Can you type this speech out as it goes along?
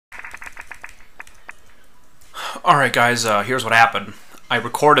Alright guys, here's what happened. I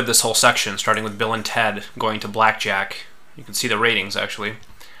recorded this whole section, starting with Bill and Ted, going to Blackjack. You can see the ratings, actually.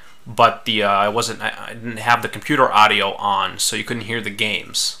 But I didn't have the computer audio on, so you couldn't hear the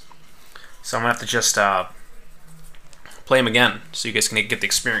games. So I'm going to have to just play them again, so you guys can get the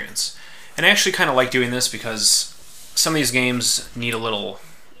experience. And I actually kind of like doing this because some of these games need a little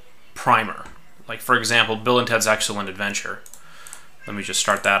primer. Like, for example, Bill and Ted's Excellent Adventure. Let me just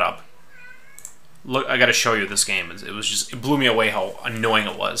start that up. Look, I got to show you this game. It blew me away how annoying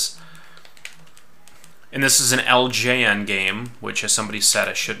it was. And this is an LJN game, which, as somebody said,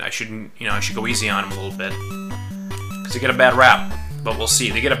 I should go easy on them a little bit because they get a bad rap. But we'll see.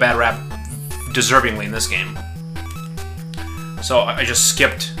 They get a bad rap deservingly in this game. So I just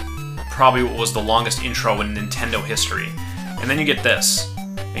skipped probably what was the longest intro in Nintendo history, and then you get this.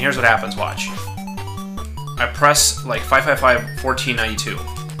 And here's what happens. Watch. I press like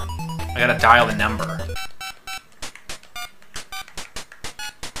 555-1492. I gotta dial the number.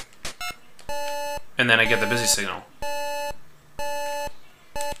 And then I get the busy signal.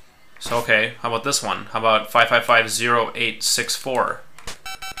 So, okay, how about this one? How about 555-0864?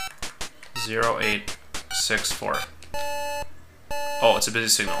 0864. Oh, it's a busy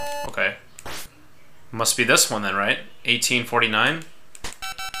signal. Okay. Must be this one then, right? 1849?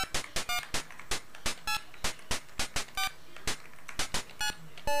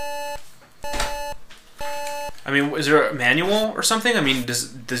 I mean, is there a manual or something? I mean,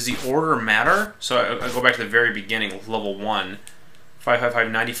 does the order matter? So I go back to the very beginning with level 1.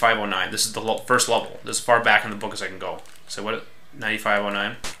 555-9509. This is the first level. This is as far back in the book as I can go. So what?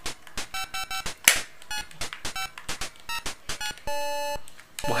 9509.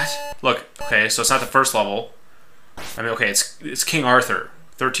 What? Look, okay, so it's not the first level. I mean, okay, it's King Arthur,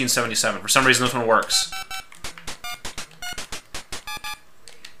 1377. For some reason this one works.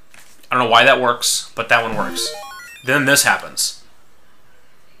 I don't know why that works, but that one works. Then this happens.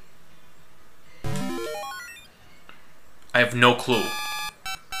 I have no clue.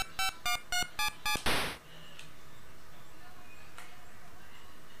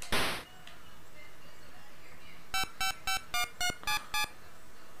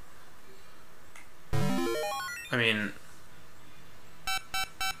 I mean,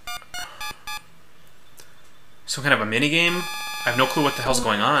 some kind of a mini game? I have no clue what the hell's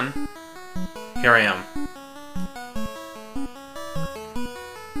going on. Here I am.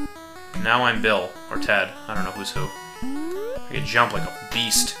 Now I'm Bill, or Ted. I don't know who's who. I can jump like a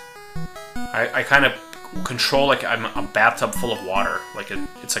beast. I kind of control like I'm a bathtub full of water. Like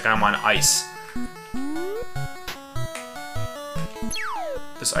it's like I'm on ice.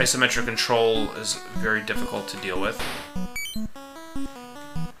 This isometric control is very difficult to deal with.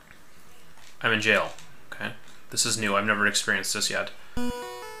 I'm in jail. Okay. This is new. I've never experienced this yet.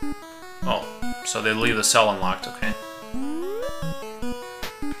 Oh, so they leave the cell unlocked. Okay.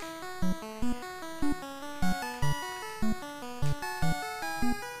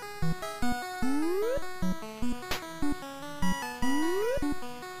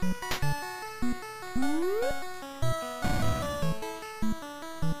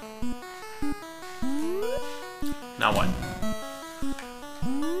 Now what?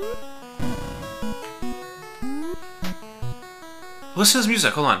 Listen to this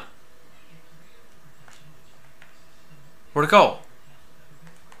music, hold on. Where'd it go?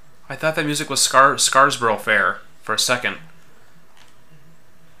 I thought that music was Scarsborough Fair for a second.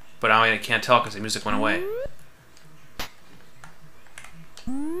 But now I can't tell because the music went away.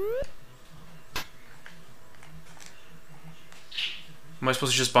 Am I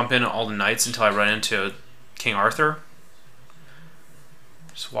supposed to just bump in all the nights until I run into King Arthur?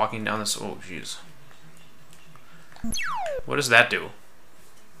 Just walking down this... Oh, jeez. What does that do?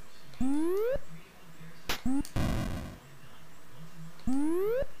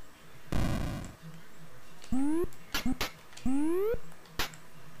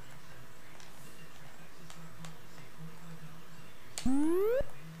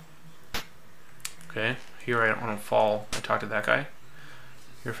 Okay, here I don't want to fall. I talked to that guy.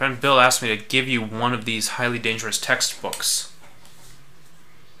 Your friend Bill asked me to give you one of these highly dangerous textbooks.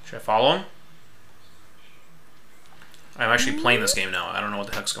 Should I follow him? I'm actually playing this game now. I don't know what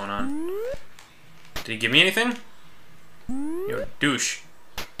the heck's going on. Did he give me anything? You're a douche.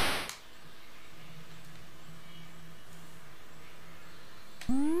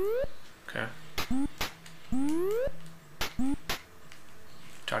 Okay.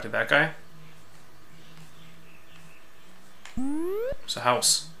 Talk to that guy. It's a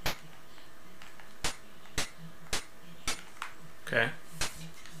house. Okay.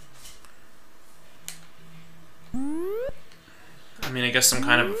 I mean, I guess some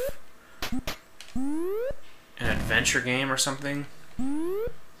kind of an adventure game or something.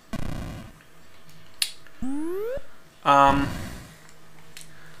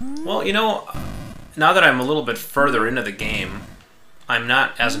 Well, you know, now that I'm a little bit further into the game, I'm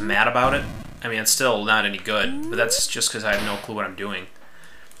not as mad about it. I mean, it's still not any good, but that's just because I have no clue what I'm doing.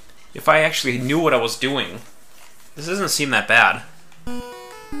 If I actually knew what I was doing, this doesn't seem that bad.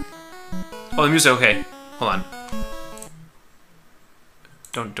 Oh, the music, okay. Hold on.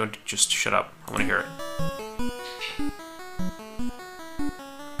 Don't just shut up. I want to hear it.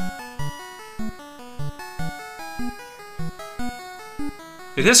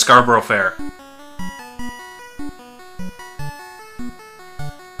 It is Scarborough Fair.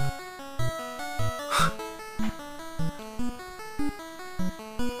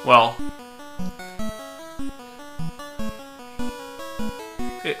 Well,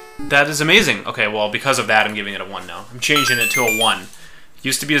 that is amazing. Okay, well, because of that, I'm giving it a 1 now. I'm changing it to a 1.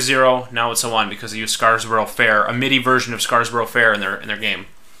 Used to be a 0, now it's a 1 because they use Scarborough Fair, a MIDI version of Scarborough Fair in their game.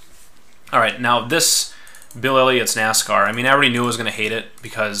 All right, now this Bill Elliott's NASCAR. I mean, I already knew I was gonna hate it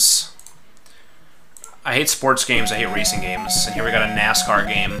because I hate sports games. I hate racing games. And here we got a NASCAR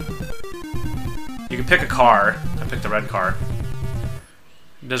game. You can pick a car. I picked the red car.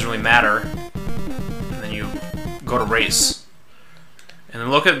 It doesn't really matter. And then you go to race. And then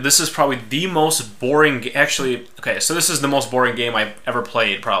look at, this is probably the most boring, actually, okay, so this is the most boring game I've ever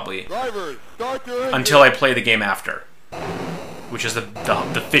played, probably. Drivers, until I play the game after, which is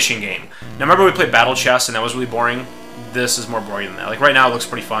the fishing game. Now remember we played Battle Chess and that was really boring? This is more boring than that. Like right now it looks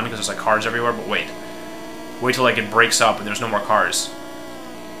pretty fun because there's like cars everywhere, but wait. Wait till like it breaks up and there's no more cars.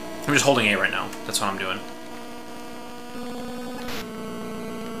 I'm just holding A right now. That's what I'm doing.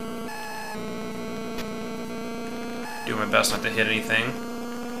 Doing my best not to hit anything.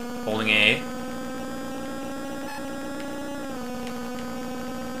 Holding A.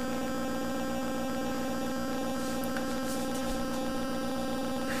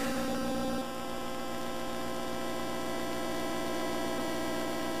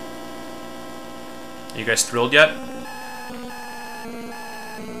 Are you guys thrilled yet?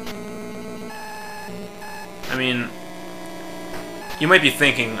 I mean, you might be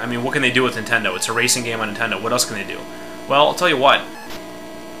thinking, I mean, what can they do with Nintendo? It's a racing game on Nintendo. What else can they do? Well, I'll tell you what.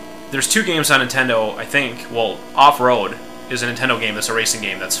 There's 2 games on Nintendo, I think. Well, Off-Road is a Nintendo game that's a racing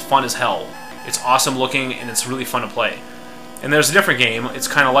game that's fun as hell. It's awesome looking, and it's really fun to play. And there's a different game. It's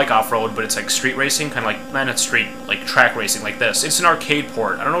kind of like Off-Road, but it's like street racing, kind of like, not street, like track racing like this. It's an arcade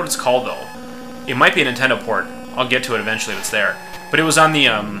port. I don't know what it's called, though. It might be a Nintendo port. I'll get to it eventually if it's there. But it was on the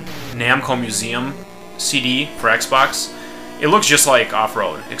Namco Museum CD for Xbox. It looks just like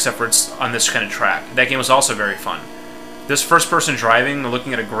Off-Road, except for it's on this kind of track. That game was also very fun. This first-person driving,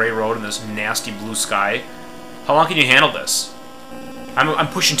 looking at a gray road in this nasty blue sky. How long can you handle this? I'm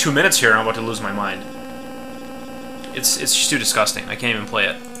pushing 2 minutes here and I'm about to lose my mind. It's just too disgusting. I can't even play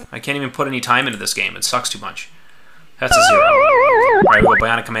it. I can't even put any time into this game. It sucks too much. That's a 0. Alright, we go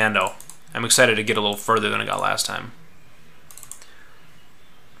Bionic Commando. I'm excited to get a little further than I got last time.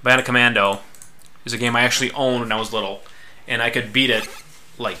 Bionic Commando is a game I actually owned when I was little, and I could beat it,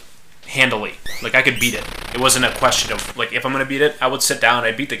 like, handily. Like, I could beat it. It wasn't a question of, like, if I'm going to beat it, I would sit down,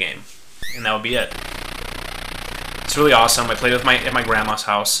 I'd beat the game, and that would be it. It's really awesome. I played with at my grandma's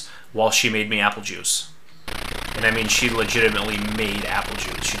house while she made me apple juice. And I mean, she legitimately made apple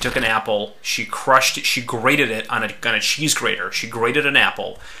juice. She took an apple, she crushed it, she grated it on a cheese grater. She grated an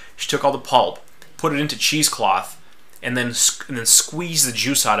apple, she took all the pulp, put it into cheesecloth, and then squeezed the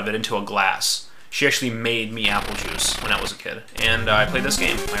juice out of it into a glass. She actually made me apple juice when I was a kid. And I played this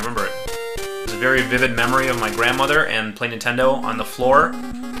game. I remember it. It's a very vivid memory of my grandmother and playing Nintendo on the floor.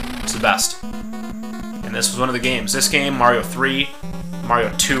 It's the best. And this was one of the games. This game, Mario 3,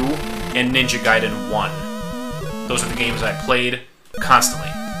 Mario 2, and Ninja Gaiden 1. Those are the games I played constantly.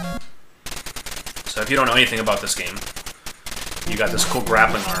 So if you don't know anything about this game, you got this cool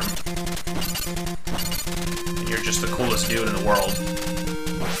grappling arm. And you're just the coolest dude in the world.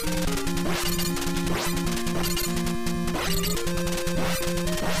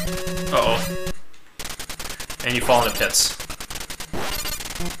 Uh-oh. And you fall into pits.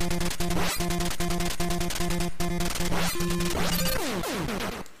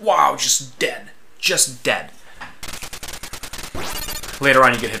 Wow, just dead. Just dead. Later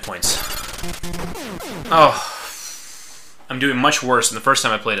on you get hit points. Oh. I'm doing much worse than the first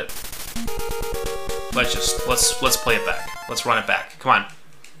time I played it. Let's play it back. Let's run it back. Come on.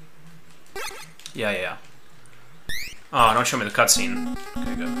 Yeah. Oh, don't show me the cutscene.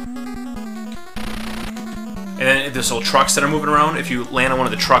 Okay, good. And then there's little trucks that are moving around. If you land on one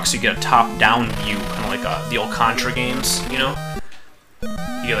of the trucks, you get a top-down view, kind of like the old Contra games, you know?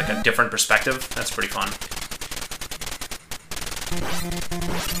 You get like a different perspective. That's pretty fun.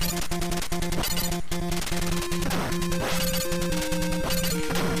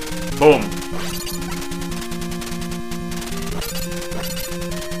 Boom.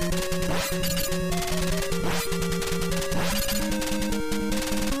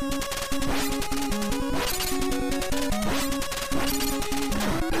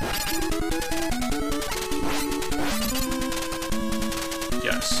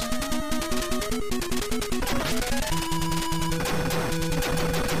 Yes.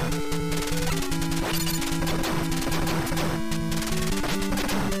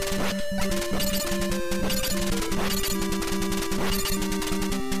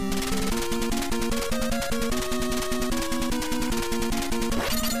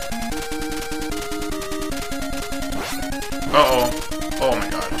 Uh-oh. Oh my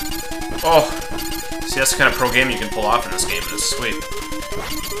god. Oh! See, that's the kind of pro game you can pull off in this game, and it's sweet.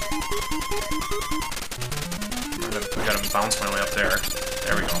 I gotta bounce my way up there.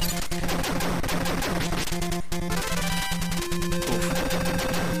 There we go. Oof.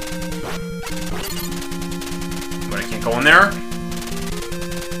 But I can't go in there?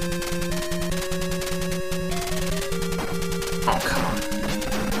 Oh, come on.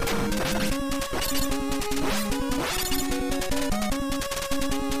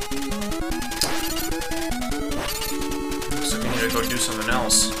 Go do something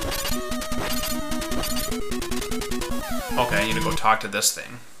else. Okay, I need to go talk to this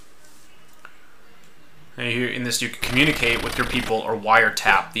thing. And here in this, you can communicate with your people or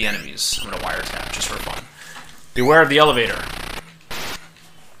wiretap the enemies. I'm gonna wiretap just for fun. Beware of the elevator.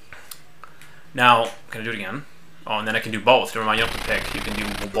 Now, can I do it again? Oh, and then I can do both. Never mind, you don't have to pick. You can do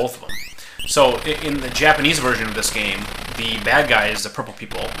both of them. So, in the Japanese version of this game, the bad guys, the purple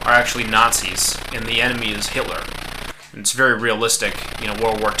people, are actually Nazis, and the enemy is Hitler. It's very realistic, you know,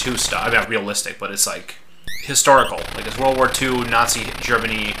 World War II stuff. I mean, not realistic, but it's like historical. Like it's World War II, Nazi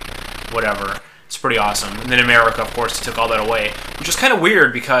Germany, whatever. It's pretty awesome. And then America, of course, took all that away, which is kind of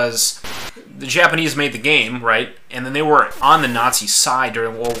weird because the Japanese made the game, right? And then they were on the Nazi side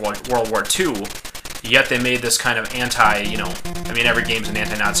during World War II. Yet they made this kind of anti, you know, I mean, every game's an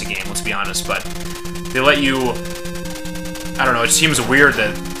anti-Nazi game, let's be honest, but they let you, I don't know, it seems weird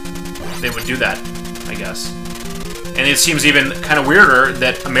that they would do that, I guess. And it seems even kind of weirder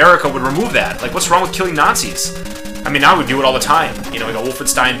that America would remove that. Like, what's wrong with killing Nazis? I mean, now we do it all the time. You know, we got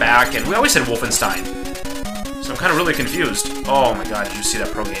Wolfenstein back, and we always said Wolfenstein. So I'm kind of really confused. Oh my god, did you see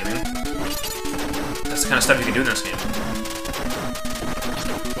that pro gaming? That's the kind of stuff you can do in this game.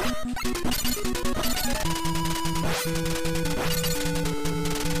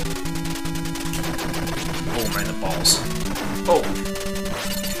 Oh, right in the balls. Oh.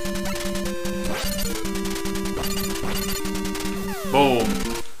 Boom.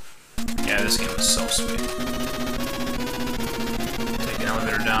 Yeah, this game is so sweet. Take an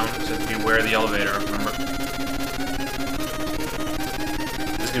elevator down, so beware of the elevator, remember?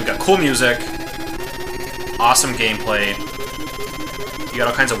 This game's got cool music, awesome gameplay, you got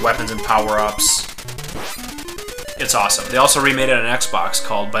all kinds of weapons and power-ups. It's awesome. They also remade it on an Xbox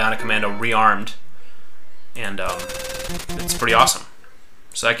called Bionic Commando Rearmed, and it's pretty awesome.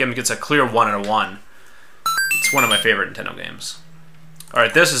 So that game gets a clear 1 out of 1. It's one of my favorite Nintendo games.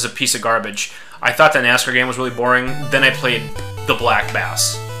 Alright, this is a piece of garbage. I thought that NASCAR game was really boring, then I played the Black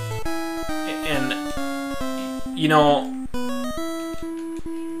Bass. And, you know...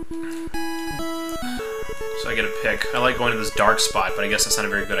 So I get a pick. I like going to this dark spot, but I guess that's not a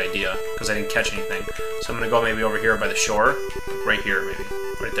very good idea, because I didn't catch anything. So I'm going to go maybe over here by the shore. Right here, maybe.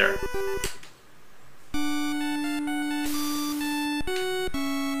 Right there.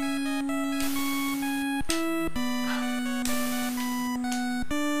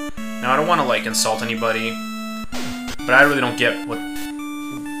 Now, I don't want to, like, insult anybody, but I really don't get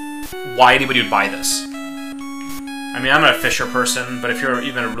why anybody would buy this. I mean, I'm not a Fisher person, but if you're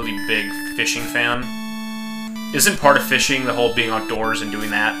even a really big fishing fan, isn't part of fishing the whole being outdoors and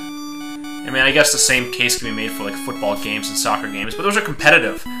doing that? I mean, I guess the same case can be made for, like, football games and soccer games, but those are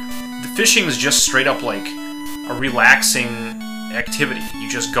competitive. The fishing is just straight up, like, a relaxing activity. You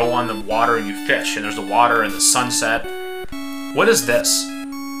just go on the water and you fish, and there's the water and the sunset. What is this?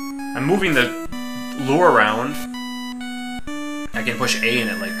 I'm moving the lure around. I can push A and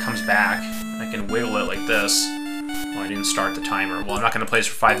it like comes back. I can wiggle it like this. Oh, I didn't start the timer. Well, I'm not going to play this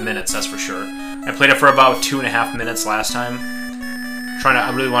for 5 minutes, that's for sure. I played it for about 2.5 minutes last time.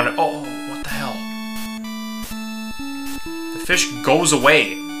 I really wanted... Oh, what the hell? The fish goes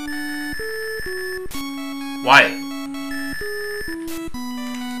away. Why?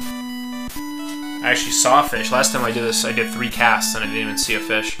 I actually saw a fish. Last time I did this, I did 3 casts and I didn't even see a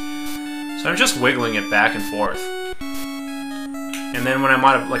fish. So I'm just wiggling it back and forth. And then when I'm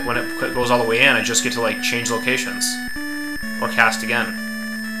out of, like, when it goes all the way in, I just get to, like, change locations. Or cast again.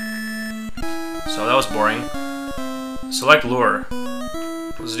 So that was boring. Select lure.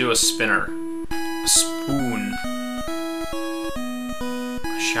 Let's do a spinner. A spoon.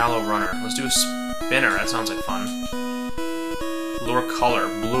 A shallow runner. Let's do a spinner. That sounds like fun. Lure color.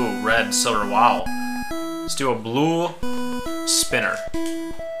 Blue, red, silver. Wow. Let's do a blue spinner.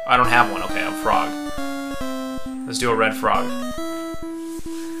 I don't have one. Okay, I have a frog. Let's do a red frog.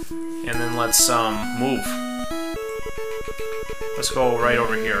 And then let's move. Let's go right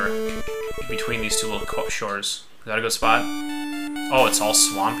over here between these two little shores. Is that a good spot? Oh, it's all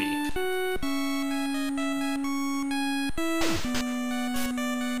swampy.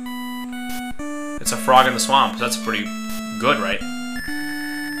 It's a frog in the swamp. That's pretty good, right?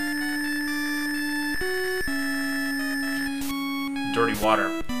 Dirty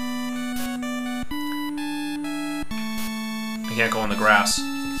water. I can't go in the grass.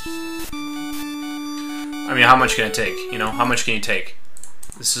 I mean, how much can it take? You know, how much can you take?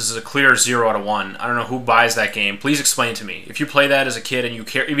 This is a clear 0 out of 1. I don't know who buys that game. Please explain to me. If you play that as a kid and you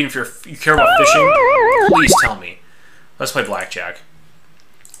care, even if you care about fishing, please tell me. Let's play Blackjack.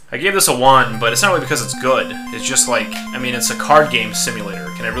 I gave this a 1, but it's not really because it's good. It's just like, I mean, it's a card game simulator.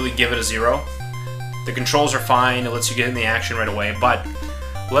 Can I really give it a 0? The controls are fine. It lets you get in the action right away, but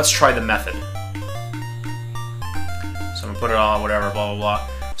let's try the method. So I'm gonna put it all, whatever, blah, blah, blah.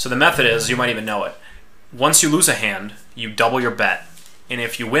 So the method is, you might even know it. Once you lose a hand, you double your bet, and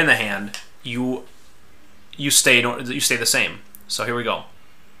if you win the hand, you stay the same. So here we go.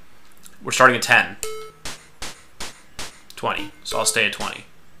 We're starting at 10, 20. So I'll stay at 20.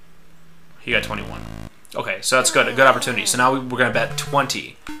 He got 21. Okay, so that's good. A good opportunity. So now we're gonna bet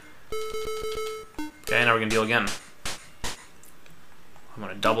 20. Okay, now we're gonna deal again. I'm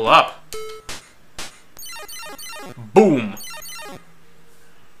gonna double up. Boom.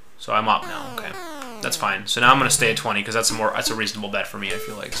 So I'm up now. Okay. That's fine. So now I'm going to stay at 20 because that's a reasonable bet for me, I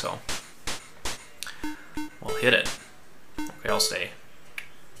feel like. So, well, hit it. Okay, I'll stay.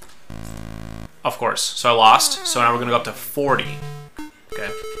 Of course. So I lost. So now we're going to go up to 40.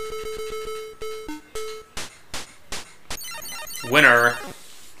 Okay. Winner.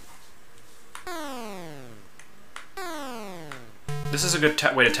 This is a good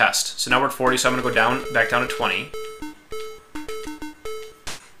way to test. So now we're at 40, so I'm going to go back down to 20.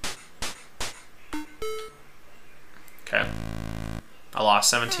 Okay. I lost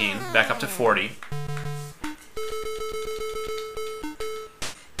 17. Back up to 40.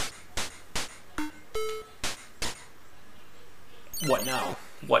 What now?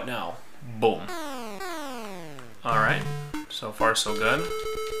 What now? Boom. Alright. So far, so good.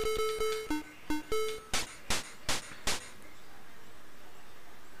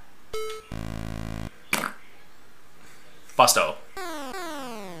 Busto.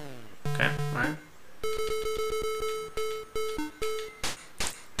 Okay, alright.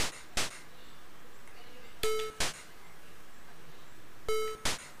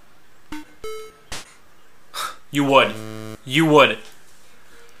 You would. You would.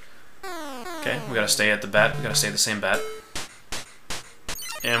 Okay, we gotta stay at the bet. We gotta stay at the same bet.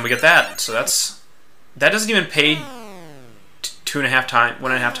 And we get that. So that doesn't even pay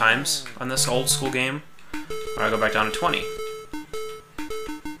 1.5 times on this old school game. Alright, go back down to 20.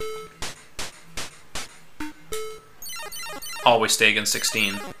 Always stay against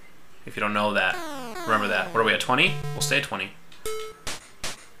 16. If you don't know that, remember that. What are we at, 20? We'll stay at 20.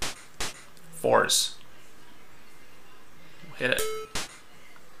 Fours. Hit it.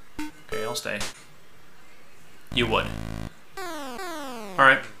 Okay, I'll stay. You would.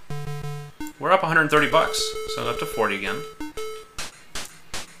 Alright. We're up 130 bucks, so up to 40 again.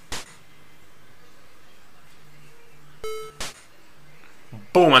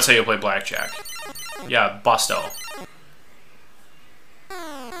 Boom, that's how you play Blackjack. Yeah, busto.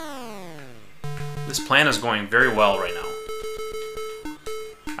 This plan is going very well right now.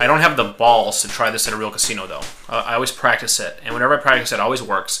 I don't have the balls to try this at a real casino, though. I always practice it, and whenever I practice it, it always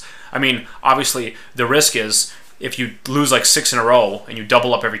works. I mean, obviously, the risk is if you lose like 6 in a row and you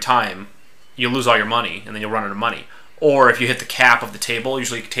double up every time, you lose all your money, and then you'll run out of money. Or if you hit the cap of the table,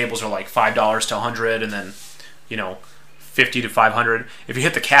 usually tables are like $5 to 100, and then, you know, 50 to 500. If you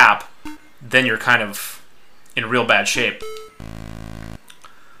hit the cap, then you're kind of in real bad shape.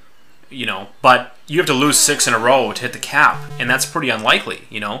 You know, but you have to lose 6 in a row to hit the cap, and that's pretty unlikely,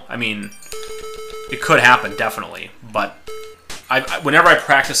 you know? I mean, it could happen, definitely, but whenever I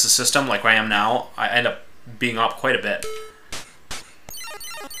practice the system like I am now, I end up being up quite a bit.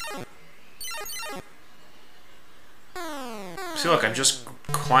 See, look, I'm just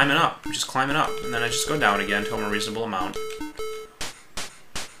climbing up. I'm just climbing up, and then I just go down again to a more reasonable amount.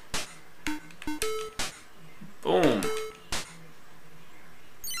 Boom.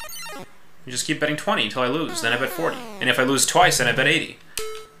 You just keep betting 20 until I lose. Then I bet 40. And if I lose twice, then I bet 80.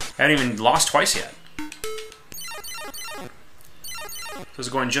 I haven't even lost twice yet. This is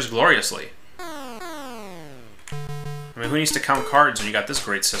going just gloriously. I mean, who needs to count cards when you got this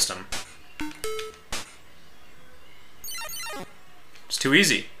great system? It's too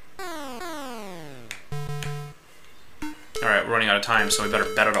easy. Alright, we're running out of time, so we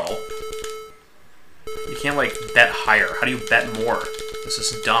better bet it all. You can't, like, bet higher. How do you bet more? This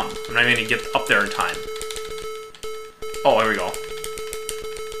is dumb. I'm not even going to get up there in time. Oh, there we go.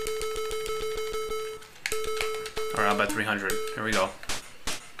 Alright, I'll bet 300. Here we go.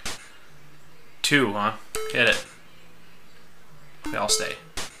 2, huh? Hit it. Okay, I'll stay.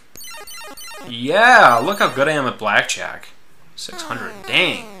 Yeah! Look how good I am at Blackjack. 600.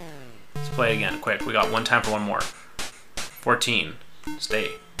 Dang! Let's play again, quick. We got one time for one more. 14.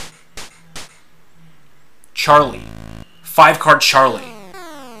 Stay. Charlie. 5-card Charlie.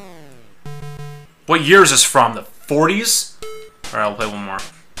 What year is this from? The 40s? Alright, I'll play one more.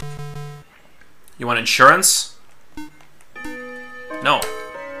 You want insurance? No.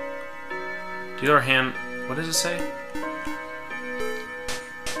 Dealer hand... What does it say?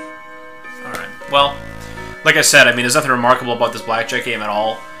 Alright. Well, like I said, I mean, there's nothing remarkable about this Blackjack game at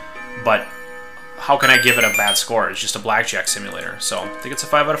all. But how can I give it a bad score? It's just a Blackjack simulator. So, I think it's a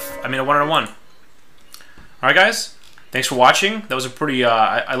 5 out of... I mean, a 1 out of 1. Alright, guys. Thanks for watching. That was a pretty...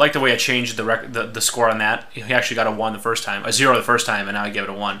 I like the way I changed the score on that. He actually got a 1 the first time. A 0 the first time, and now I gave it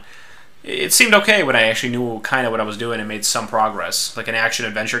a 1. It seemed okay when I actually knew kind of what I was doing and made some progress. Like an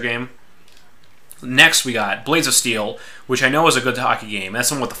action-adventure game. Next, we got Blades of Steel, which I know is a good hockey game. That's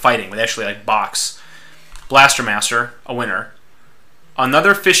the one with the fighting, with actually like box. Blaster Master, a winner.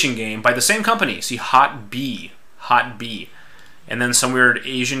 Another fishing game by the same company. See, Hot B. Hot B. And then some weird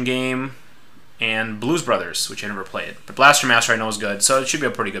Asian game. And Blues Brothers, which I never played. But Blaster Master I know is good, so it should be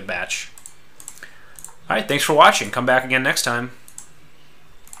a pretty good batch. Alright, thanks for watching. Come back again next time.